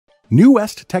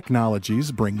Newest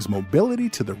Technologies brings mobility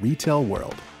to the retail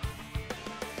world.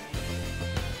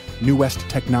 Newest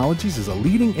Technologies is a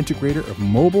leading integrator of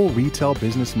mobile retail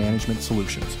business management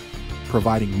solutions,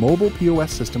 providing mobile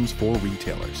POS systems for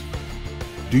retailers.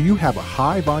 Do you have a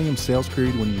high-volume sales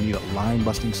period when you need a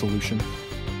line-busting solution?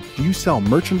 Do you sell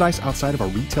merchandise outside of a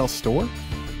retail store?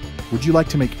 Would you like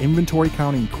to make inventory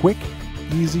counting quick,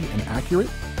 easy, and accurate?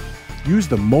 Use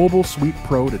the Mobile Suite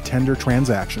Pro to tender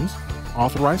transactions,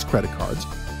 authorize credit cards,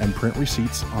 and print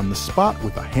receipts on the spot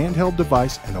with a handheld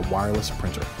device and a wireless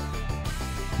printer.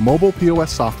 Mobile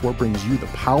POS software brings you the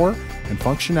power and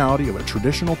functionality of a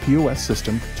traditional POS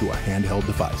system to a handheld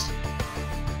device.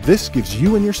 This gives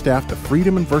you and your staff the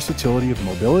freedom and versatility of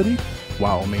mobility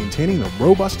while maintaining the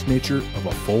robust nature of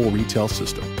a full retail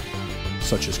system,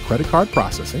 such as credit card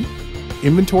processing,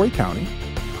 inventory counting,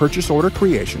 purchase order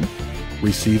creation,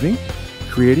 receiving,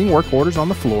 creating work orders on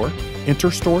the floor,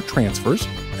 inter-store transfers,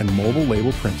 and mobile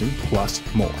label printing, plus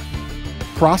more.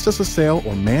 Process a sale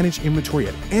or manage inventory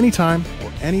at any time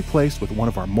or any place with one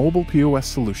of our mobile POS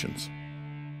solutions.